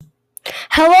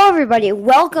Hello, everybody.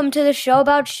 Welcome to the show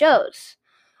about shows.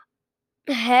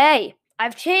 Hey,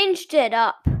 I've changed it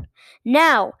up.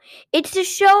 Now, it's a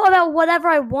show about whatever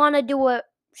I want to do a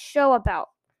show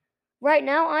about. Right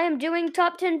now, I am doing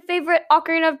top 10 favorite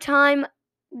Ocarina of Time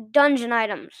dungeon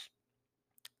items.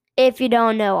 If you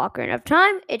don't know Ocarina of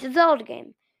Time, it's a Zelda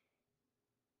game.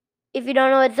 If you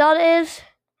don't know what Zelda is,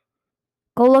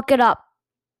 go look it up,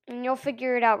 and you'll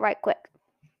figure it out right quick.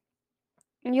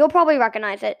 And you'll probably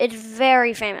recognize it. It's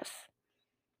very famous.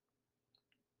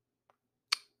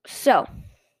 So,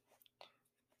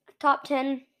 top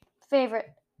 10 favorite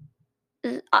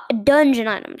dungeon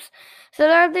items. So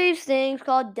there are these things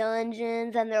called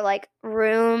dungeons, and they're like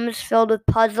rooms filled with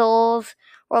puzzles,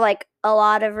 or like a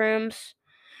lot of rooms.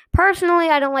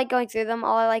 Personally, I don't like going through them.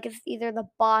 All I like is either the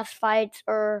boss fights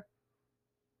or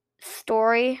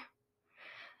story.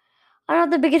 I'm not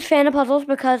the biggest fan of puzzles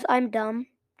because I'm dumb.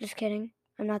 Just kidding.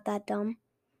 I'm not that dumb.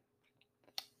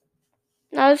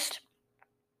 I just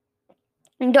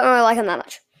don't really like them that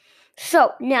much.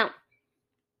 So now,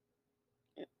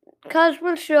 because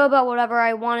we're a show about whatever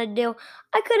I want to do,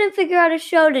 I couldn't figure out a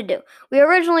show to do. We were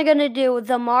originally going to do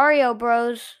the Mario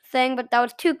Bros. Thing, but that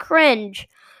was too cringe.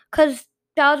 Because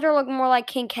Bowser looked more like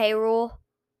King K. Rool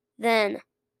than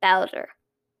Bowser.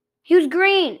 He was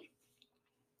green.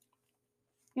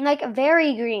 Like,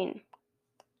 very green.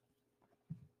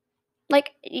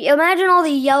 Like, imagine all the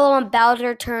yellow on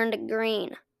Bowser turned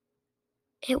green.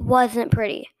 It wasn't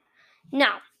pretty.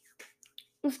 Now,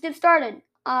 let's get started.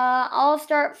 I'll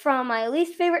start from my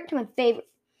least favorite to my favorite.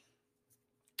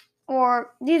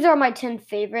 Or, these are my 10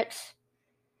 favorites.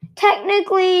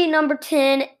 Technically, number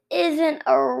 10 isn't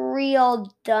a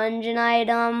real dungeon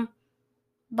item,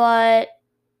 but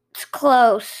it's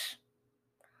close.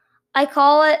 I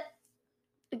call it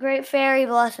the Great Fairy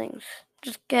Blessings.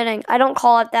 Just kidding. I don't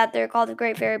call it that. They're called the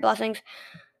Great Fairy Blessings.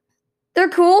 They're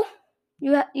cool.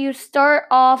 You start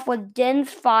off with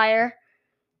Din's Fire,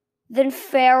 then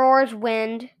Faror's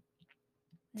Wind,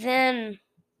 then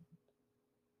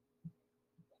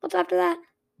what's after that?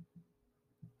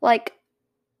 Like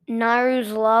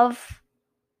Nayru's Love.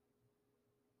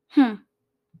 Because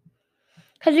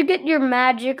you get your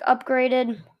magic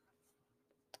upgraded.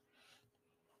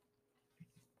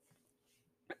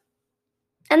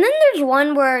 And then there's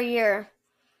one where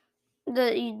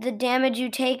the damage you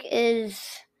take is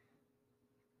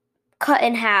cut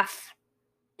in half,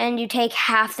 and you take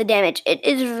half the damage. It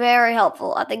is very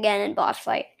helpful at the Ganon boss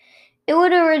fight. It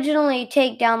would originally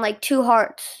take down like 2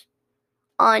 hearts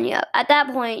on you. At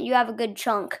that point, you have a good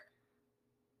chunk.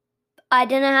 I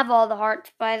didn't have all the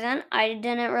hearts by then. I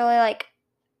didn't really like.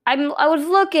 I was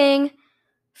looking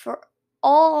for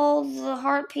all the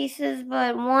heart pieces,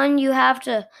 but one, you have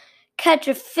to catch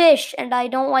a fish, and I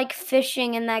don't like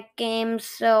fishing in that game,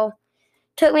 so it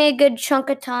took me a good chunk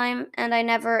of time, and I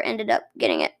never ended up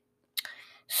getting it.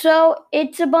 So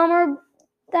it's a bummer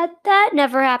that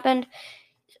never happened.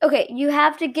 Okay, you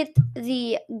have to get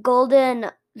the golden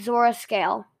Zora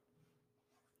scale.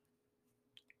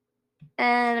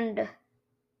 And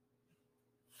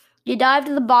you dive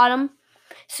to the bottom.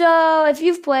 So if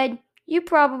you've played, you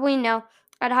probably know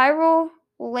at Hyrule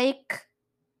Lake,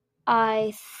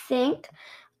 I think,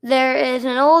 there is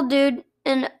an old dude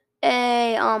in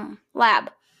a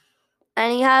lab,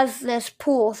 and he has this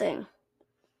pool thing,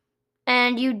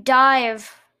 and you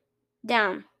dive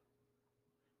down,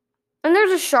 and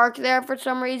there's a shark there for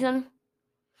some reason.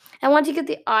 And once you get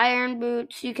the iron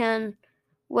boots,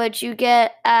 which you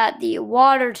get at the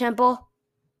water temple.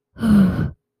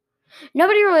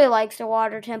 Nobody really likes the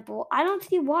water temple. I don't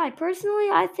see why. Personally,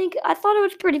 I thought it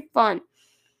was pretty fun.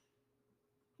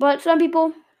 But some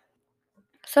people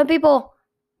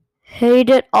hate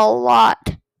it a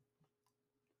lot.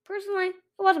 Personally, it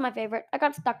wasn't my favorite. I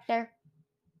got stuck there.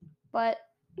 But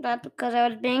that's because I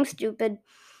was being stupid. And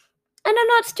I'm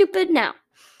not stupid now.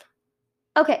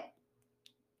 Okay.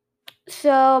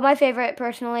 So my favorite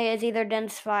personally is either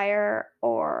Din's Fire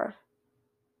or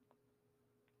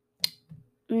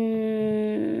it's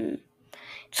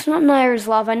not Nayru's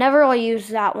Love. I never really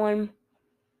used that one.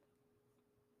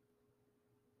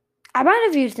 I might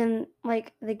have used in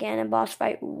like the Ganon boss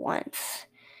fight once.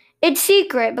 It's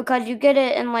secret because you get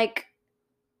it in like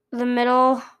the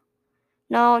middle,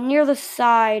 no, near the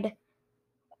side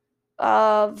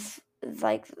of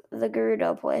like the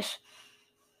Gerudo place.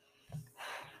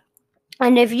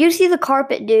 And if you see the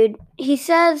carpet dude, he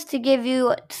says to give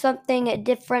you something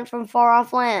different from Far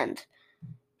Off Land.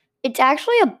 It's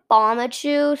actually a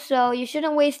Bomachu, so you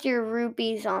shouldn't waste your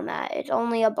rupees on that. It's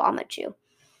only a Bomachu.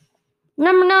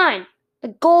 Number 9, the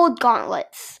Gold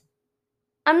Gauntlets.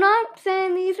 I'm not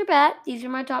saying these are bad. These are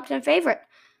my top 10 favorite.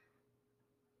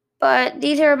 But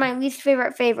these are my least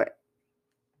favorite.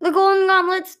 The golden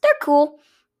gauntlets, they're cool,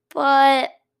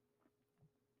 but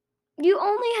you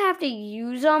only have to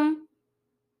use them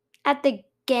at the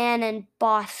Ganon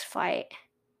boss fight.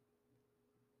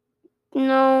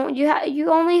 No,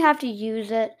 you only have to use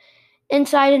it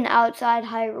inside and outside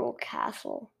Hyrule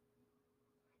Castle.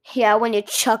 Yeah, when you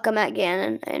chuck them at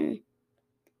Ganon and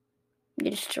you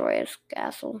destroy his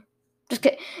castle. Just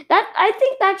kidding. I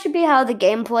think that should be how the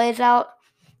game plays out.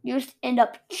 You just end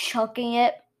up chucking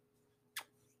it,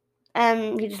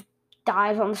 and he just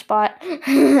dies on the spot.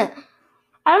 I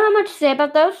don't have much to say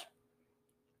about those.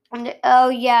 And oh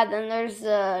yeah, then there's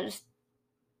the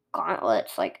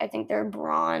gauntlets. Like I think they're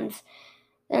bronze.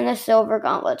 Then the silver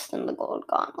gauntlets, then the gold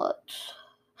gauntlets.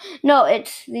 No,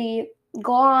 it's the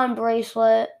Goron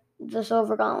bracelet, the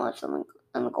silver gauntlets, and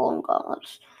the golden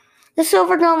gauntlets. The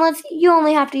silver gauntlets, you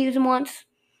only have to use them once.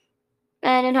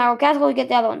 And in Hyrule Castle, you get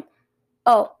the other one.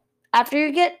 Oh, after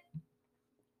you get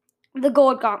the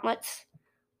gold gauntlets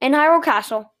in Hyrule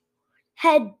Castle,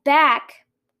 head back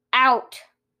out.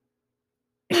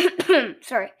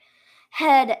 Sorry.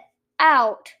 Head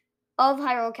out of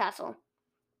Hyrule Castle.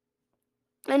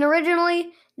 And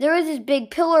originally, there was this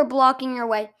big pillar blocking your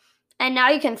way. And now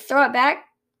you can throw it back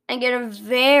and get a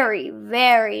very,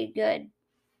 very good,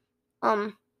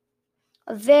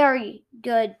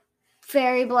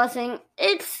 fairy blessing.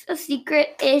 It's a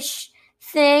secret-ish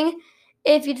thing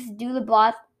if you just do the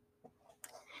boss.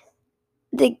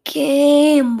 The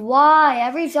game, why?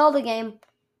 Every Zelda game,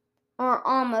 or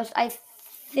almost, I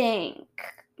think,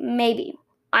 maybe.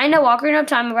 I know Ocarina of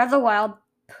Time and Breath of the Wild.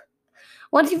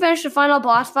 Once you finish the final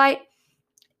boss fight,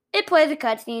 it plays a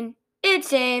cutscene, it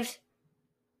saves,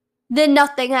 then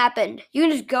nothing happened. You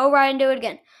can just go right and do it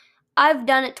again. I've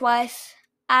done it twice.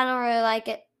 I don't really like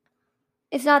it.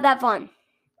 It's not that fun.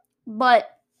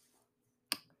 But,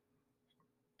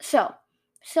 so,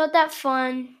 it's not that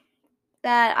fun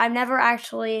that I've never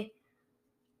actually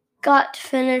got to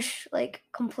finish, like,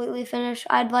 completely finish.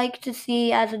 I'd like to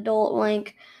see, as adult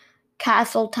Link,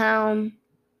 Castle Town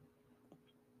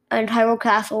and Hyrule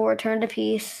Castle return to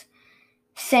peace.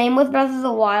 Same with Breath of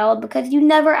the Wild, because you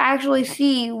never actually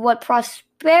see what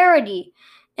prosperity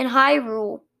in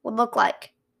Hyrule would look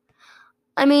like.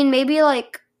 I mean, maybe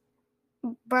like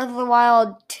Breath of the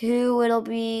Wild 2, it'll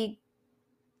be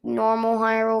normal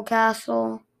Hyrule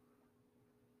Castle.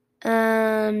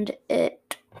 And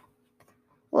it,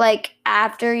 like,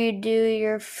 after you do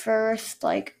your first,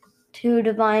 like, 2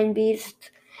 Divine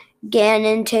Beasts,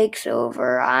 Ganon takes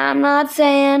over. I'm not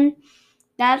saying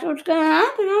that's what's gonna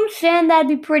happen. I'm saying that'd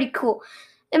be pretty cool.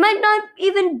 It might not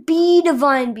even be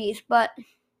Divine Beast, but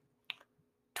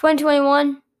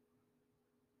 2021,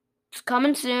 it's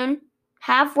coming soon,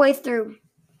 halfway through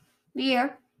the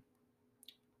year.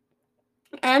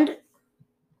 And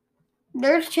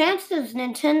there's chances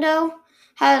Nintendo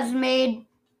has made,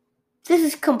 this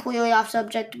is completely off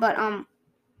subject, but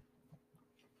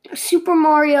Super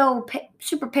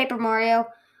Paper Mario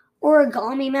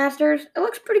Origami Masters. It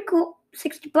looks pretty cool.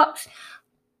 $60,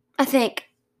 I think.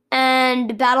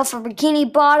 And Battle for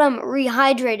Bikini Bottom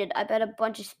Rehydrated. I bet a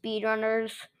bunch of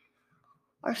speedrunners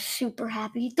are super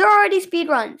happy. They're already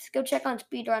speedruns. Go check on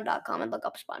speedrun.com and look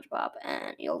up SpongeBob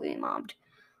and you'll be mobbed.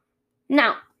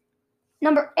 Now,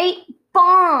 number 8,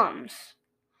 bombs.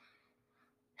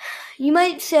 You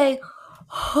might say,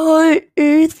 "Hi,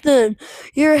 Ethan,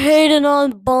 you're hating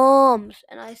on bombs."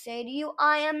 And I say to you,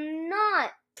 I am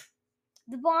not.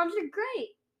 The bombs are great.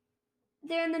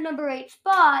 They're in the number 8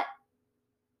 spot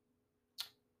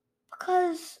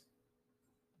because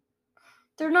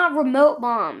they're not remote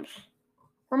bombs.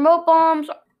 Remote bombs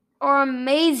are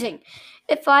amazing.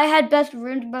 If I had best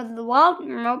runes Breath of the Wild,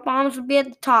 remote bombs would be at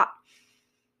the top.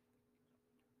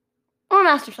 Or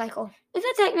Master Cycle. Is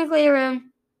that technically a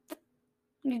rune?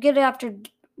 You get it after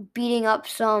beating up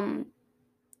some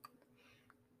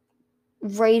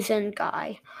raisin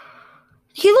guy.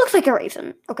 He looks like a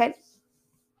raisin, okay?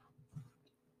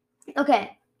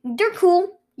 Okay, they're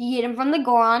cool. You get them from the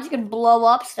Gorons. You can blow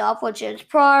up stuff, which is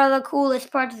probably the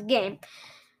coolest part of the game.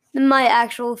 My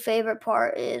actual favorite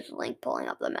part is Link pulling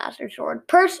up the Master Sword.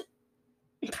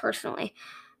 Personally,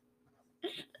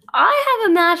 I have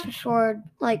a Master Sword,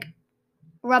 like,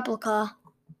 replica.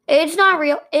 It's not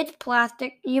real. It's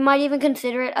plastic. You might even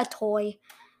consider it a toy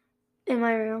in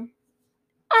my room.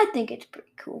 I think it's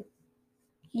pretty cool.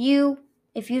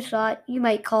 If you saw it, you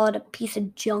might call it a piece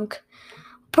of junk.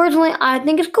 Personally, I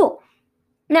think it's cool.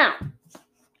 Now,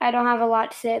 I don't have a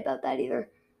lot to say about that either.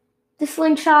 The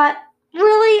slingshot,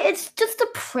 really, it's just a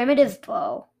primitive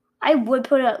bow. I would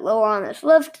put it lower on this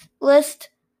list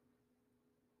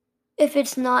if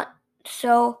it's not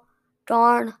so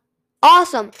darn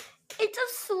awesome. It's a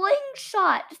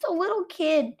slingshot. Just a little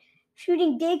kid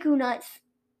shooting Deku Nuts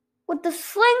with the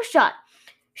slingshot.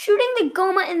 Shooting the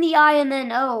Goma in the eye and then,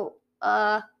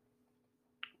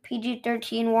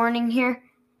 PG-13 warning here.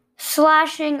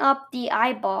 Slashing up the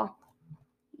eyeball.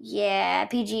 Yeah,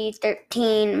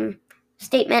 PG-13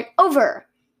 statement over.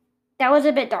 That was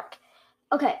a bit dark.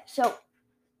 Okay, so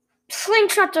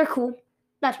slingshots are cool.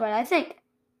 That's what I think.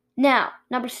 Now,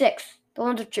 number 6, the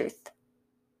Lens of Truth.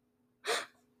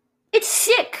 It's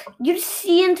sick. You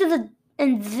see into the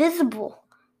invisible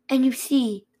and you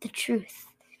see the truth.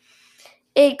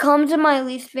 It comes in my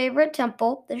least favorite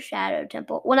temple, the Shadow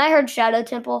Temple. When I heard Shadow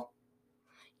Temple,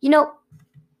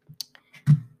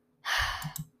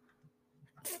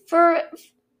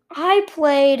 I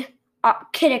played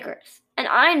Kid Icarus, and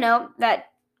I know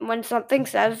that when something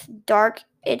says dark,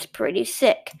 it's pretty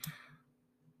sick.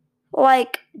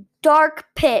 Like, Dark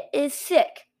Pit is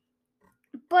sick.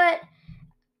 But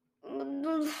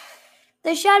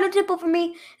the Shadow Temple for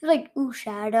me is like, ooh,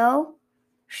 Shadow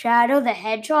the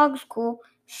Hedgehog's cool.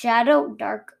 Shadow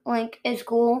Dark Link is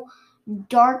cool.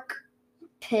 Dark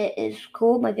Pit is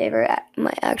cool. My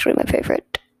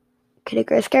favorite Kid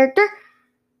Icarus character.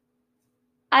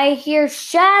 I hear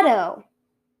Shadow,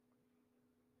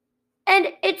 and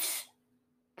it's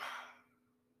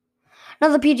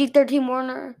another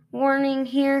PG-13 warning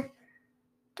here.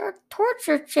 There are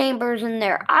torture chambers in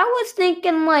there. I was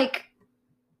thinking like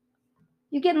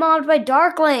you get mobbed by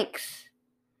Dark Links,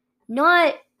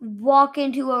 not walk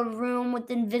into a room with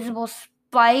invisible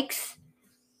spikes.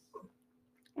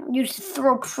 You just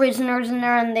throw prisoners in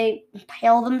there and they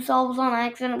impale themselves on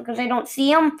accident because they don't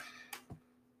see them.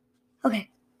 Okay,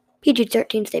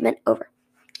 PG-13 statement over.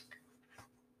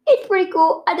 It's pretty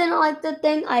cool. I didn't like the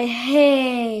thing. I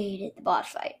hated the boss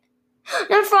fight.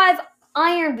 Number 5,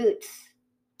 Iron Boots.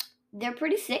 They're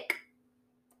pretty sick.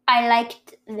 I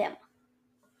liked them.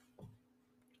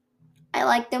 I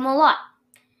like them a lot.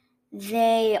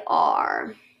 They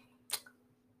are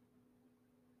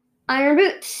Iron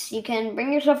Boots. You can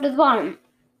bring yourself to the bottom.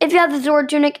 If you have the Sword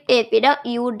Tunic, if you don't,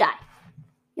 you will die.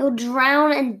 You'll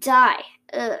drown and die.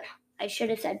 Ugh. I should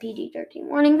have said PG-13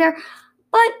 warning there,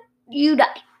 but you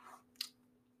die.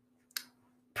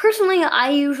 Personally,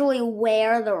 I usually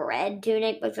wear the red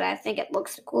tunic because I think it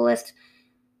looks the coolest.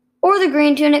 Or the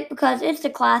green tunic because it's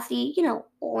the classy,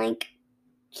 Link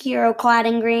hero clad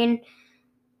in green.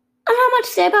 I don't have much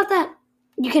to say about that.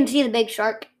 You can see the big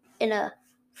shark in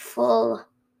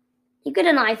you get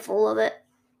an eye full of it.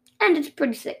 And it's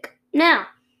pretty sick. Now,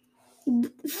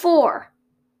 4,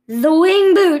 the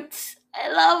Wing Boots. I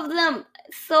love them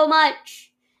so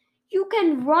much. You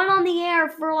can run on the air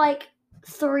for like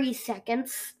 3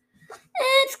 seconds.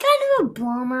 It's kind of a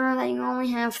bummer that you only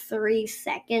have 3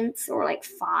 seconds, or like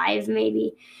 5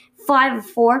 maybe, 5 or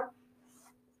 4,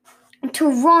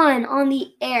 to run on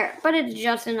the air. But it's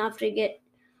just enough to get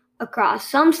across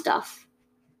some stuff,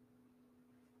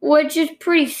 which is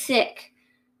pretty sick.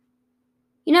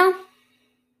 It's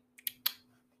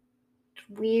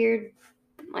weird.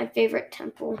 My favorite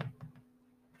temple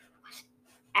was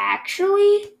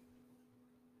actually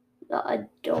the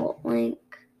Adult Link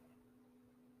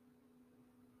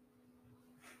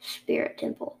Spirit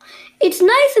Temple. It's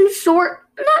nice and short,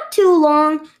 not too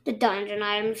long. The dungeon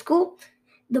item is cool.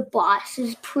 The boss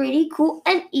is pretty cool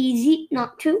and easy,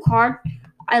 not too hard.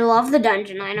 I love the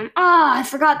dungeon item. I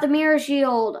forgot the mirror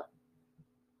shield.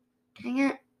 Dang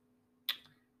it.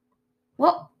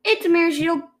 Well, it's a mirror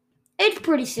shield. It's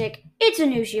pretty sick. It's a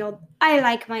new shield. I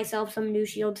like myself some new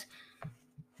shields.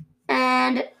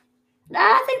 And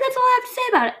I think that's all I have to say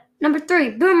about it. Number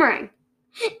 3, boomerang.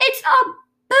 It's a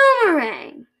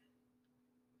boomerang.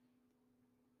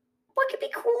 What could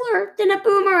be cooler than a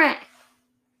boomerang?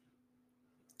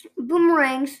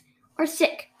 Boomerangs are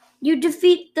sick. You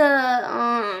defeat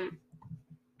the,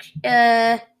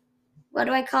 what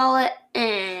do I call it?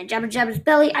 Jabba Jabba's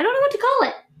belly. I don't know what to call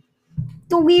it.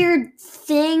 The weird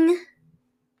thing-ish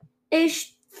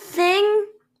thing.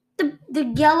 The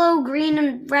yellow, green,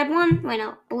 and red one. Wait,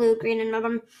 no. Blue, green, and red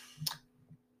one.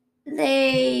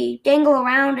 They dangle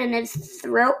around in its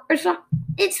throat or something.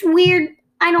 It's weird.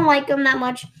 I don't like them that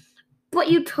much. But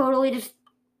you totally just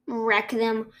wreck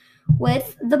them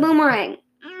with the boomerang.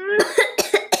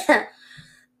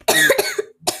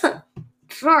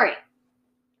 Sorry.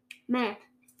 Man,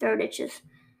 throat itches.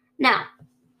 Now,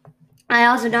 I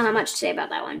also don't have much to say about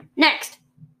that one. Next.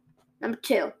 Number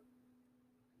 2.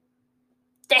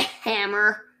 The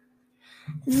hammer.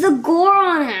 The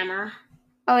Goron hammer.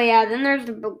 Oh yeah, then there's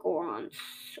the Goron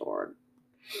sword.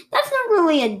 That's not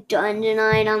really a dungeon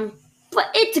item. But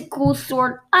it's a cool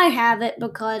sword. I have it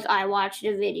because I watched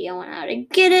a video on how to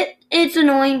get it. It's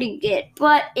annoying to get,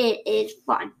 but it is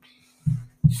fun.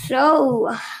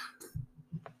 So,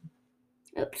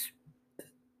 oops.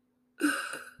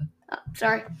 Oh,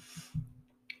 sorry.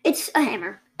 It's a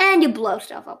hammer, and you blow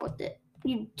stuff up with it.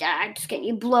 You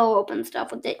blow open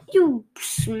stuff with it. You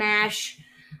smash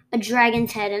a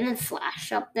dragon's head and then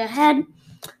slash up the head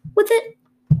with it.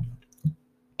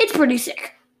 It's pretty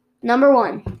sick. Number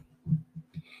 1.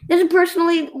 This is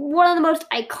personally one of the most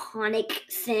iconic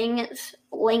things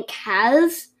Link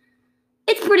has.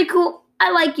 It's pretty cool.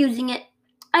 I like using it.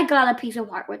 I got a piece of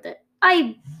heart with it.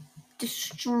 I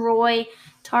destroy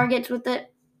targets with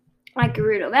it, like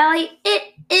Gerudo Valley.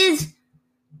 It is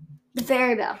the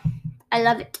fairy bell. I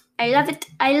love it. I love it.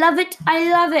 I love it.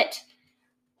 I love it.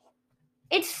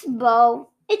 It's bow.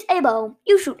 It's a bow.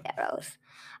 You shoot arrows.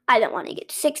 I don't want to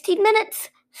get 16 minutes,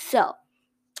 so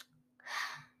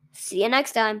see you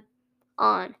next time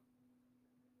on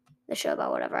the show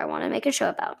about whatever I want to make a show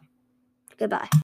about. Goodbye.